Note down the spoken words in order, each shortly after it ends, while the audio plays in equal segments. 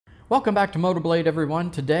Welcome back to Motoblade,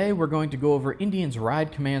 everyone. Today we're going to go over Indian's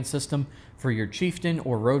ride command system for your Chieftain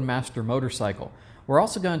or Roadmaster motorcycle. We're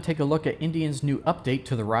also going to take a look at Indian's new update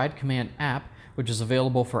to the ride command app, which is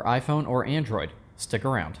available for iPhone or Android. Stick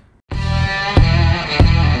around.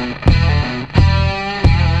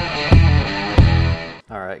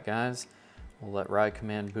 Alright guys, we'll let ride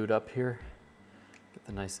command boot up here. Get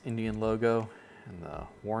the nice Indian logo and the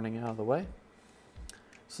warning out of the way.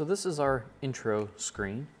 So this is our intro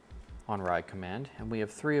screen on ride command, and we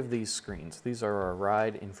have three of these screens. These are our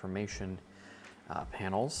ride information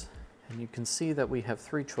panels, and you can see that we have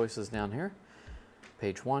three choices down here: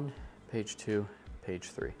 page 1, page 2, page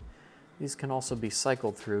 3. These can also be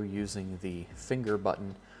cycled through using the finger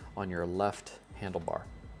button on your left handlebar.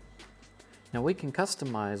 Now we can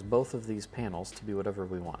customize both of these panels to be whatever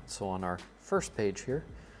we want. So on our first page here,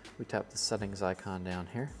 we tap the settings icon down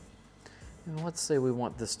here, and let's say we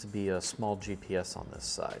want this to be a small GPS on this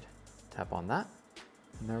side. Tap on that,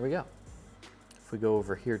 and there we go. If we go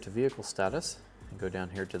over here to vehicle status and go down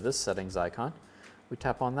here to this settings icon, we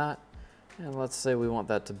tap on that, and let's say we want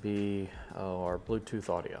that to be our Bluetooth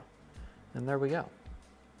audio. And there we go.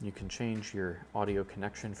 You can change your audio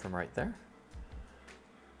connection from right there.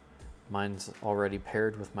 Mine's already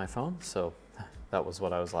paired with my phone, so that was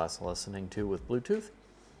what I was last listening to with Bluetooth.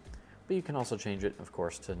 But you can also change it, of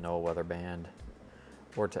course, to no weather band,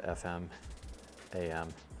 or to FM, AM,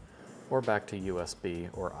 or back to USB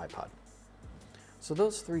or iPod. So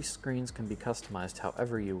those three screens can be customized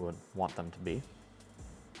however you would want them to be.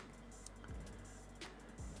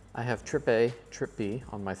 I have trip A, trip B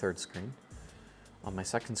on my third screen. On my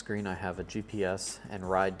second screen I have a GPS and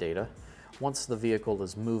ride data. Once the vehicle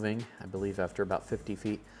is moving, I believe after about 50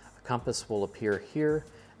 feet, a compass will appear here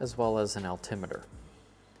as well as an altimeter.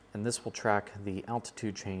 And this will track the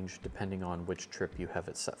altitude change depending on which trip you have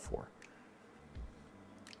it set for.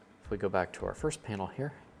 If we go back to our first panel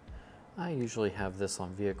here, I usually have this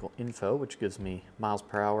on vehicle info, which gives me miles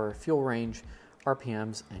per hour, fuel range,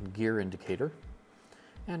 RPMs, and gear indicator.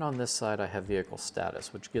 And on this side I have vehicle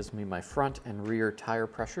status, which gives me my front and rear tire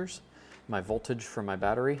pressures, my voltage for my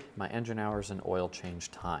battery, my engine hours, and oil change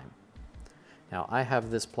time. Now I have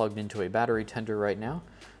this plugged into a battery tender right now,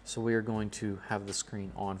 so we are going to have the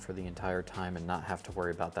screen on for the entire time and not have to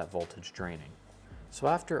worry about that voltage draining. So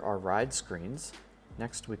after our ride screens,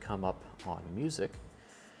 next we come up on music,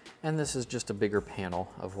 and this is just a bigger panel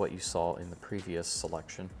of what you saw in the previous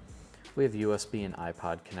selection. We have USB and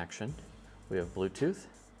iPod connection, we have Bluetooth,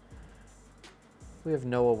 we have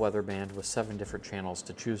NOAA weather band with 7 different channels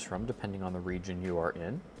to choose from depending on the region you are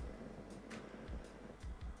in,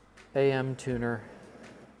 AM tuner,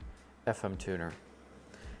 FM tuner.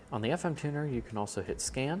 On the FM tuner you can also hit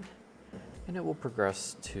scan, and it will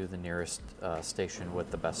progress to the nearest station with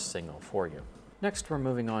the best signal for you. Next we're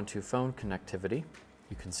moving on to phone connectivity.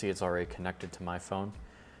 You can see it's already connected to my phone.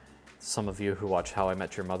 Some of you who watch How I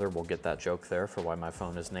Met Your Mother will get that joke there for why my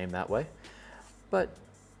phone is named that way. But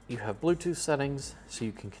you have Bluetooth settings, so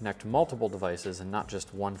you can connect multiple devices and not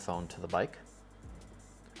just one phone to the bike.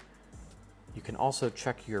 You can also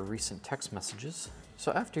check your recent text messages.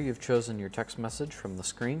 So after you've chosen your text message from the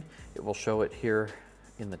screen, it will show it here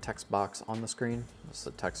in the text box on the screen. This is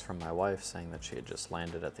a text from my wife saying that she had just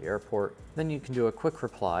landed at the airport. Then you can do a quick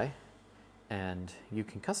reply, and you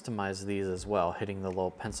can customize these as well, hitting the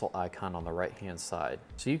little pencil icon on the right hand side.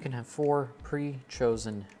 So you can have 4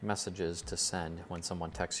 pre-chosen messages to send when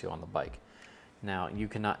someone texts you on the bike. Now you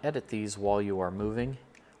cannot edit these while you are moving.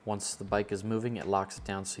 Once the bike is moving, it locks it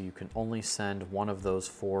down, so you can only send one of those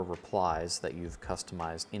 4 replies that you've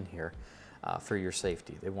customized in here for your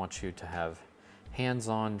safety. They want you to have hands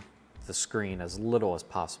on the screen as little as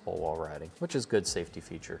possible while riding, which is a good safety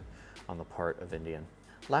feature on the part of Indian.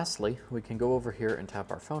 Lastly, we can go over here and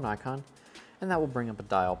tap our phone icon, and that will bring up a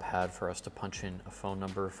dial pad for us to punch in a phone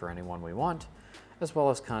number for anyone we want, as well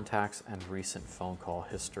as contacts and recent phone call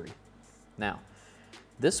history. Now,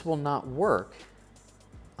 this will not work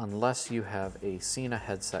unless you have a Sena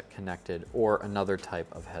headset connected or another type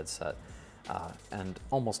of headset, and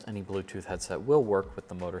almost any Bluetooth headset will work with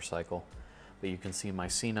the motorcycle. But you can see my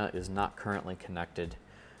Sena is not currently connected.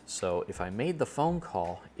 So if I made the phone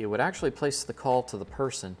call, it would actually place the call to the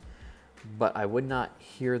person, but I would not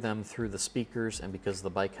hear them through the speakers, and because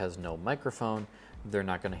the bike has no microphone, they're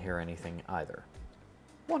not going to hear anything either.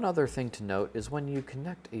 One other thing to note is when you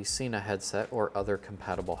connect a Sena headset or other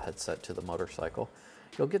compatible headset to the motorcycle,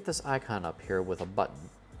 you'll get this icon up here with a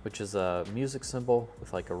button, which is a music symbol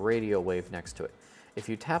with like a radio wave next to it. If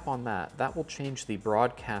you tap on that, that will change the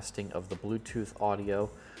broadcasting of the Bluetooth audio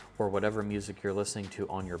or whatever music you're listening to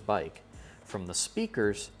on your bike from the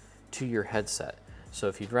speakers to your headset. So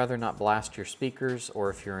if you'd rather not blast your speakers, or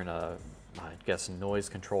if you're in a, I guess,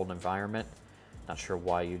 noise-controlled environment, not sure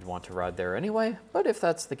why you'd want to ride there anyway, but if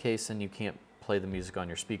that's the case and you can't play the music on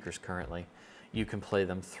your speakers currently, you can play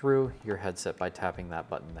them through your headset by tapping that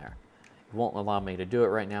button there. It won't allow me to do it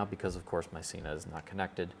right now because, of course, my Sena is not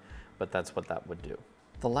connected, but that's what that would do.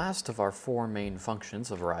 The last of our 4 main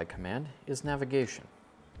functions of Ride Command is navigation.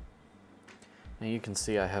 Now you can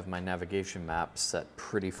see I have my navigation map set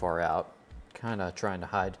pretty far out, kind of trying to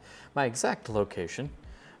hide my exact location,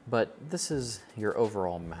 but this is your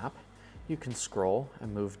overall map. You can scroll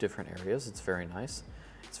and move different areas. It's very nice.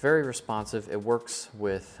 It's very responsive. It works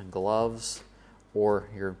with gloves or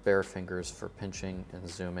your bare fingers for pinching and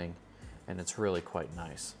zooming, and it's really quite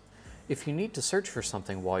nice. If you need to search for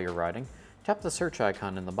something while you're riding, tap the search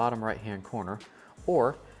icon in the bottom right-hand corner,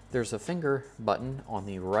 or there's a finger button on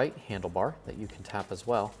the right handlebar that you can tap as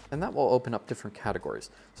well, and that will open up different categories,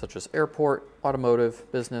 such as airport, automotive,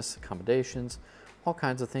 business, accommodations, all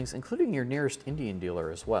kinds of things, including your nearest Indian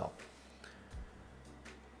dealer as well.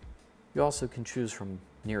 You also can choose from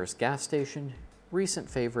nearest gas station, recent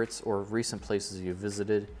favorites, or recent places you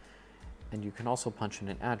visited, and you can also punch in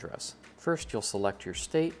an address. First, you'll select your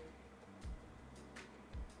state,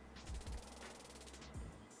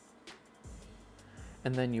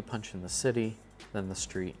 and then you punch in the city, then the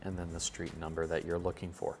street, and then the street number that you're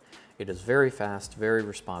looking for. It is very fast, very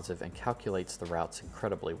responsive, and calculates the routes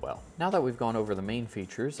incredibly well. Now that we've gone over the main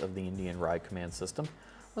features of the Indian Ride Command system,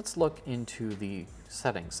 let's look into the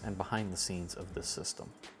settings and behind the scenes of this system.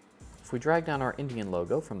 If we drag down our Indian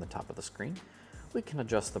logo from the top of the screen, we can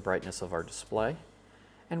adjust the brightness of our display,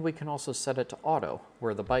 and we can also set it to auto,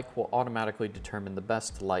 where the bike will automatically determine the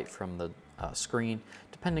best light from the screen,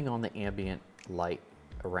 depending on the ambient light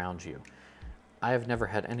around you. I have never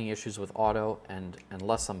had any issues with auto, and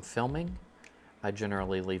unless I'm filming, I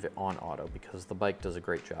generally leave it on auto because the bike does a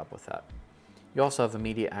great job with that. You also have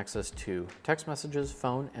immediate access to text messages,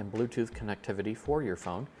 phone, and Bluetooth connectivity for your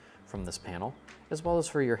phone from this panel, as well as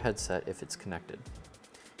for your headset if it's connected.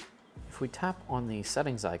 If we tap on the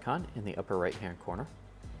settings icon in the upper right-hand corner,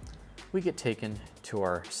 we get taken to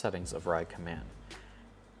our settings of Ride Command.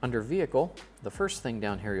 Under Vehicle, the first thing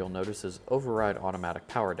down here you'll notice is Override Automatic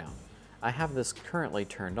Power Down. I have this currently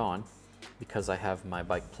turned on because I have my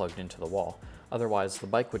bike plugged into the wall. Otherwise, the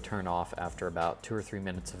bike would turn off after about 2 or 3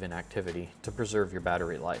 minutes of inactivity to preserve your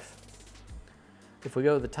battery life. If we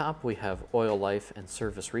go to the top, we have Oil Life and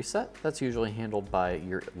Service Reset. That's usually handled by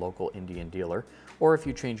your local Indian dealer, or if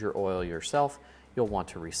you change your oil yourself, you'll want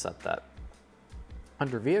to reset that.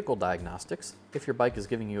 Under Vehicle Diagnostics, if your bike is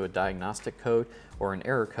giving you a diagnostic code or an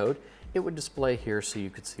error code, it would display here so you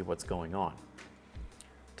could see what's going on.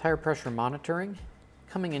 Tire pressure monitoring,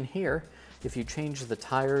 coming in here, if you change the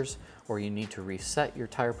tires or you need to reset your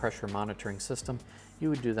tire pressure monitoring system, you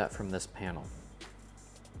would do that from this panel.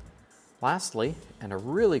 Lastly, and a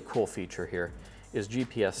really cool feature here, is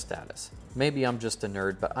GPS status. Maybe I'm just a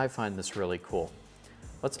nerd, but I find this really cool.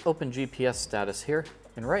 Let's open GPS status here.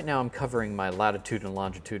 And right now I'm covering my latitude and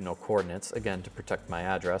longitudinal coordinates, again to protect my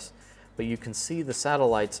address, but you can see the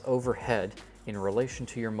satellites overhead in relation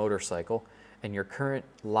to your motorcycle and your current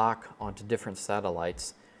lock onto different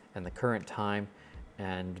satellites and the current time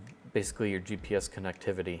and basically your GPS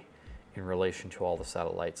connectivity in relation to all the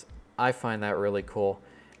satellites. I find that really cool.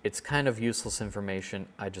 It's kind of useless information.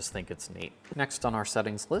 I just think it's neat. Next on our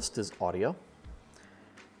settings list is audio.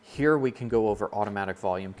 Here we can go over automatic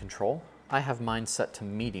volume control. I have mine set to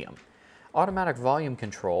medium. Automatic volume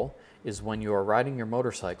control is when you are riding your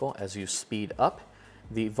motorcycle. As you speed up,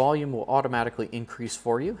 the volume will automatically increase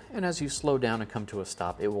for you, and as you slow down and come to a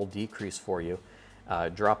stop, it will decrease for you,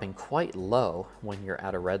 dropping quite low when you're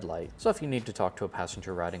at a red light. So if you need to talk to a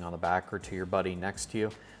passenger riding on the back or to your buddy next to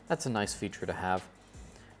you, that's a nice feature to have.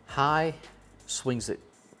 High swings it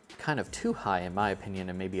kind of too high in my opinion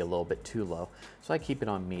and maybe a little bit too low, so I keep it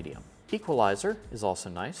on medium. Equalizer is also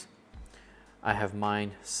nice. I have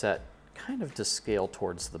mine set kind of to scale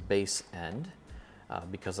towards the bass end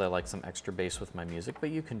because I like some extra bass with my music,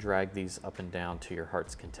 but you can drag these up and down to your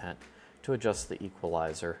heart's content to adjust the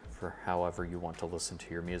equalizer for however you want to listen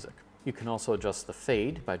to your music. You can also adjust the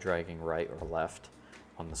fade by dragging right or left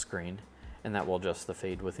on the screen, and that will adjust the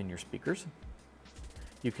fade within your speakers.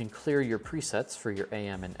 You can clear your presets for your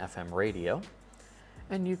AM and FM radio,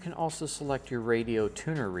 and you can also select your radio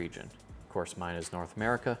tuner region. Of course, mine is North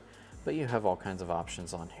America, but you have all kinds of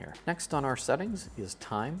options on here. Next on our settings is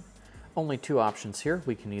time. Only 2 options here.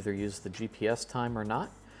 We can either use the GPS time or not,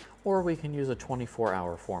 or we can use a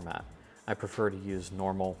 24-hour format. I prefer to use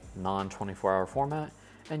normal non-24-hour format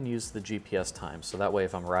and use the GPS time. So that way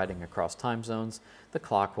if I'm riding across time zones, the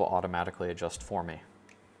clock will automatically adjust for me.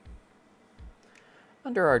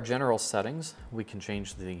 Under our general settings, we can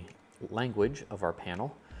change the language of our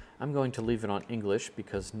panel. I'm going to leave it on English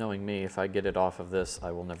because knowing me, if I get it off of this,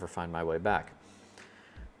 I will never find my way back.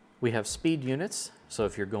 We have speed units, so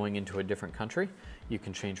if you're going into a different country, you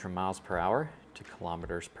can change from miles per hour to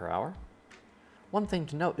kilometers per hour. One thing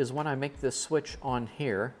to note is when I make this switch on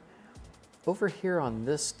here, over here on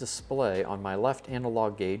this display on my left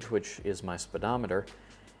analog gauge, which is my speedometer,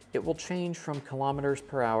 it will change from kilometers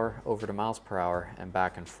per hour over to miles per hour and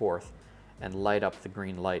back and forth and light up the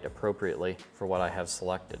green light appropriately for what I have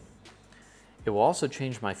selected. It will also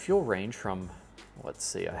change my fuel range from, let's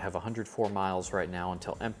see, I have 104 miles right now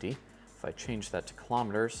until empty. If I change that to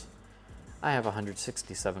kilometers, I have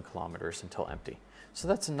 167 kilometers until empty. So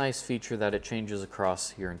that's a nice feature that it changes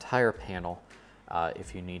across your entire panel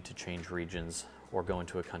if you need to change regions or go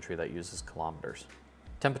into a country that uses kilometers.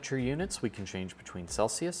 Temperature units, we can change between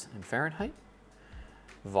Celsius and Fahrenheit.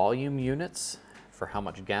 Volume units, for how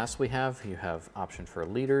much gas we have, you have option for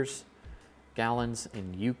liters, gallons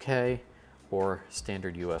in UK, or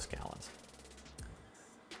standard US gallons.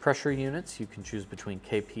 Pressure units, you can choose between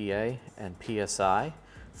kPa and PSI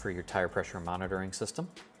for your tire pressure monitoring system.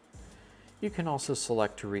 You can also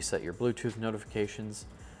select to reset your Bluetooth notifications,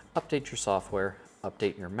 update your software,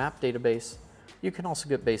 update your map database. You can also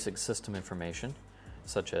get basic system information,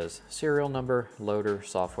 such as serial number, loader,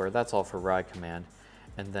 software. That's all for ride command.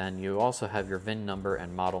 And then you also have your VIN number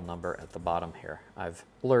and model number at the bottom here. I've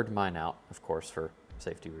blurred mine out, of course, for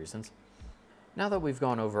safety reasons. Now that we've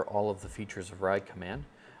gone over all of the features of ride command,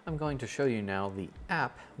 I'm going to show you now the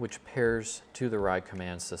app which pairs to the ride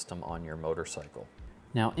command system on your motorcycle.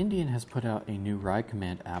 Now, Indian has put out a new ride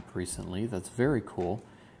command app recently that's very cool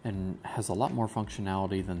and has a lot more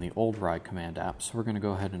functionality than the old ride command app, so we're going to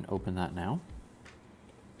go ahead and open that now.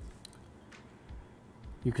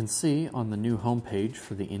 You can see on the new homepage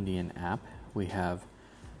for the Indian app, we have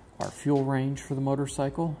our fuel range for the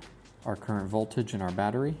motorcycle, our current voltage and our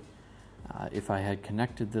battery. If I had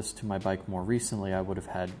connected this to my bike more recently, I would have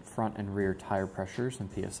had front and rear tire pressures and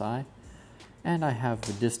PSI, and I have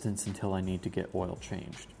the distance until I need to get oil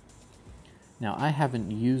changed. Now, I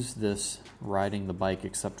haven't used this riding the bike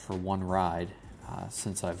except for one ride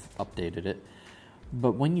since I've updated it,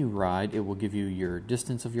 but when you ride, it will give you your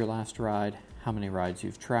distance of your last ride, how many rides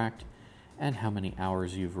you've tracked, and how many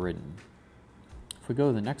hours you've ridden. If we go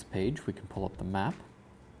to the next page, we can pull up the map.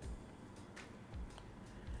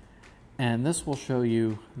 And this will show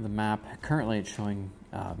you the map. Currently it's showing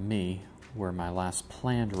me where my last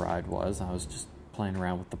planned ride was. I was just playing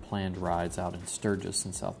around with the planned rides out in Sturgis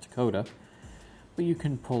in South Dakota. But you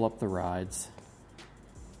can pull up the rides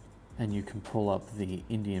and you can pull up the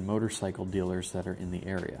Indian motorcycle dealers that are in the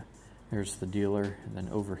area. There's the dealer, and then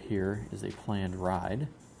over here is a planned ride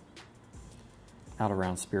out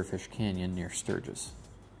around Spearfish Canyon near Sturgis.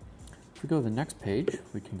 If we go to the next page,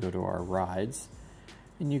 we can go to our rides,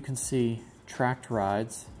 and you can see tracked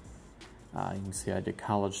rides. You can see I did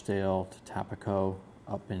Collegedale to Tapaco,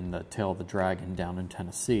 up in the Tail of the Dragon down in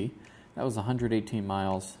Tennessee. That was 118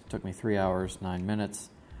 miles, took me 3 hours, 9 minutes.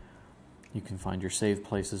 You can find your save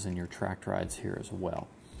places and your tracked rides here as well.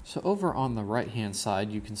 So over on the right hand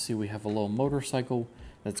side, you can see we have a little motorcycle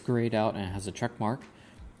that's grayed out and it has a check mark,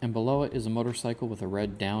 and below it is a motorcycle with a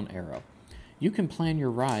red down arrow. You can plan your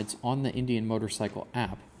rides on the Indian Motorcycle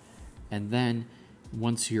app, and then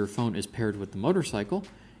once your phone is paired with the motorcycle,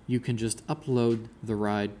 you can just upload the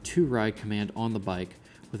ride to Ride Command on the bike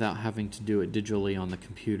without having to do it digitally on the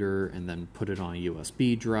computer and then put it on a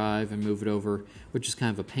USB drive and move it over, which is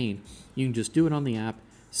kind of a pain. You can just do it on the app,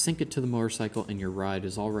 sync it to the motorcycle, and your ride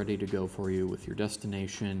is all ready to go for you with your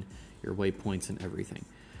destination, your waypoints, and everything.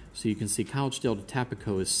 So you can see Collegedale to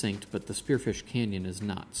Tapaco is synced, but the Spearfish Canyon is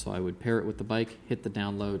not. So I would pair it with the bike, hit the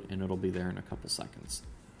download, and it'll be there in a couple seconds.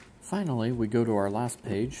 Finally, we go to our last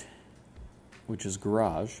page, which is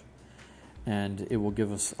Garage, and it will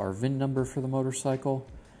give us our VIN number for the motorcycle,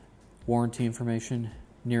 warranty information,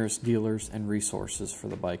 nearest dealers, and resources for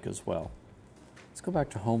the bike as well. Let's go back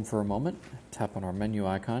to home for a moment, tap on our menu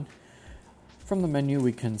icon. From the menu,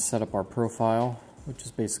 we can set up our profile, which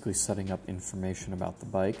is basically setting up information about the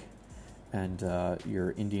bike and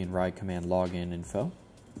your Indian Ride Command login info.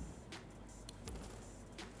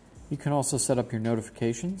 You can also set up your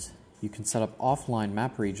notifications. You can set up offline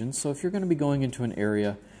map regions, so if you're going to be going into an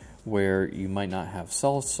area where you might not have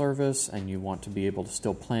cell service and you want to be able to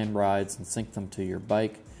still plan rides and sync them to your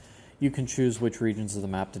bike, you can choose which regions of the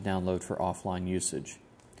map to download for offline usage.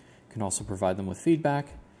 You can also provide them with feedback,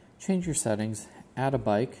 change your settings, add a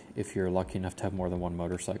bike if you're lucky enough to have more than one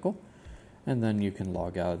motorcycle, and then you can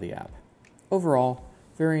log out of the app. Overall,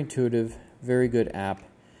 very intuitive, very good app.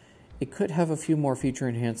 It could have a few more feature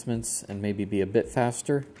enhancements and maybe be a bit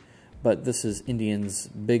faster, but this is Indian's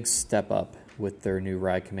big step up with their new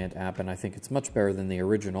Ride Command app, and I think it's much better than the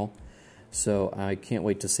original, so I can't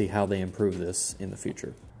wait to see how they improve this in the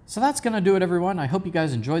future. So that's going to do it, everyone. I hope you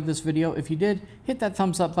guys enjoyed this video. If you did, hit that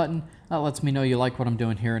thumbs up button. That lets me know you like what I'm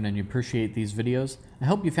doing here and you appreciate these videos. I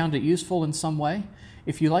hope you found it useful in some way.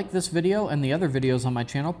 If you like this video and the other videos on my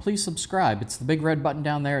channel, please subscribe. It's the big red button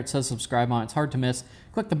down there. It says subscribe on it. It's hard to miss.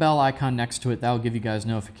 Click the bell icon next to it. That will give you guys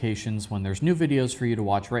notifications when there's new videos for you to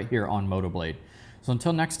watch right here on MotoBlade. So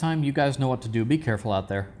until next time, you guys know what to do. Be careful out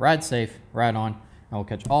there. Ride safe, ride on, and we'll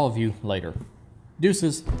catch all of you later.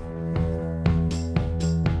 Deuces.